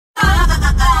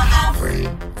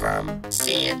from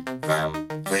sin, from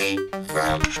free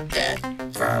from death,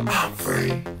 from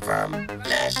free from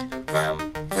flesh,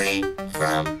 from free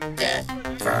from death,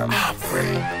 from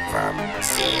free from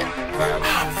sin, from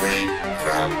free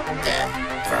from death,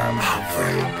 from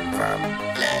free from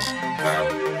flesh, from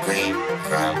free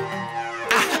from.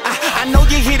 I know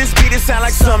you hear this beat, it sound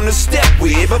like something to step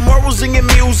with, but morals in your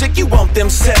music, you want them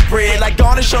separate. Like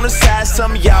garnish on the side,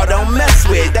 some y'all don't mess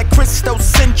with. That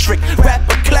Christocentric, rap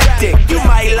eclectic. You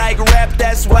might like rap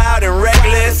that's wild and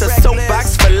reckless, a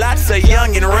soapbox for lots of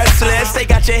young and restless. They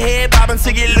got your head bobbing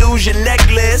till you lose your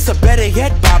necklace, or better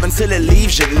yet, bobbing till it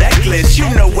leaves your necklace.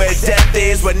 You know where death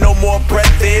is, where no more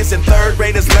breath is, and third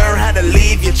graders learn how to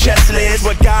leave your chestless.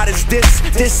 Where God is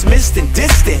dismissed and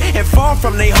distant, and far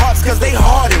from their hearts cause they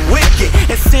hard and wicked.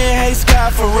 And sin hates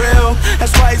God for real.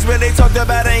 That's why he's really talked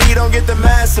about it and he don't get the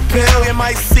mass appeal. You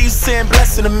might see sin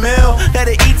blessing a meal that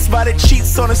it eats while it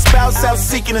cheats on a spouse out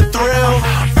seeking a thrill.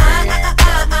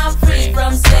 I'm free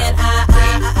from sin.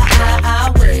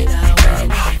 I win.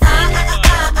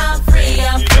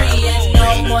 I'm free and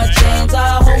no more chains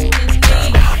are holding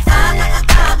me.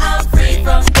 I'm free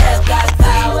from death, got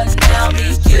power now,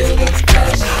 me kill the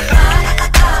flesh.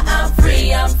 I'm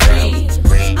free, I'm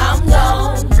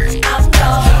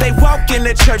gone. They walk in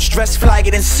the church dressed flyer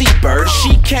than seabirds.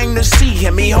 She came to see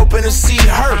him, he hoping to see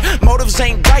her. Motives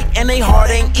ain't right and they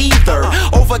heart ain't either.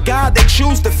 Over God they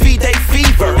choose to feed they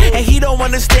fever, and he don't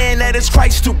understand that it's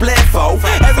Christ who bled for.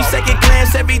 Every second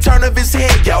glance, every turn of his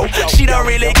head, yo. She don't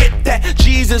really get that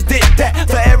Jesus did that.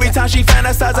 For every time she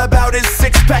fantasizes about his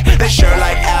six-pack, they sure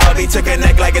like Albie took a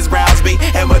neck like his Browsby,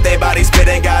 and with their body spit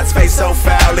in God's face so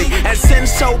foully. And sin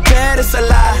so bad it's a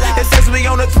lie. It says we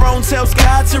on the throne, tells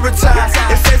God to retire.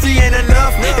 It says he ain't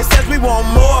enough, it says we want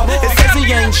more. It says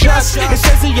he ain't just, it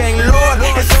says he ain't Lord.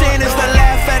 And sin is the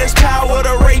laugh at his power,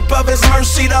 the rape of his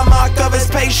mercy, the mock of his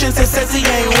patience. It says he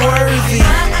ain't worthy.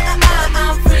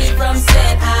 I'm free from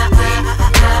sin.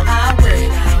 I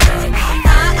win.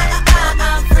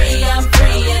 I'm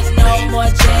free and no more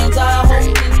chains are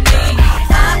holding me.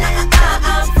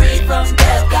 I'm free from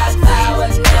death, got power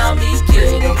now, me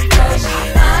kill the flesh.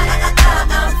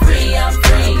 I'm free,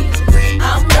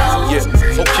 I'm gone. Yeah,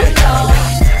 okay.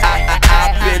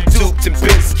 I've been duped and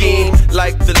been schemed,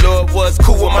 like the Lord was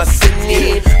cool with my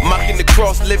sinning. Mocking the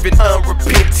cross, living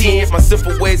unrepentant. My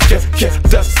simple ways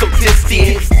kept us so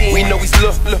distant. We know he's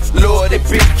Lord and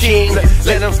big king.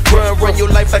 Let him run your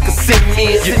life like a sin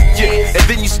man. Yeah. And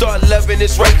then you start loving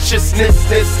his righteousness,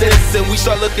 and we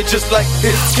start looking just like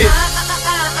his kids.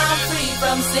 I'm free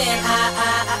from sin.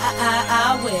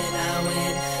 I win.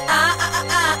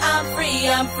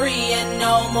 I'm free and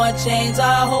no more chains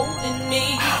are holding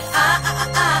me.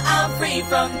 I'm free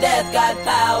from death, got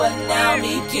power now,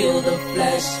 me kill the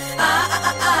flesh.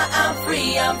 I'm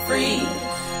free,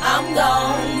 I'm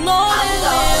gone.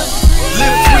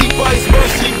 Live free by his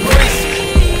mercy and grace.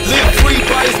 Live free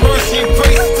by his mercy and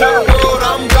grace.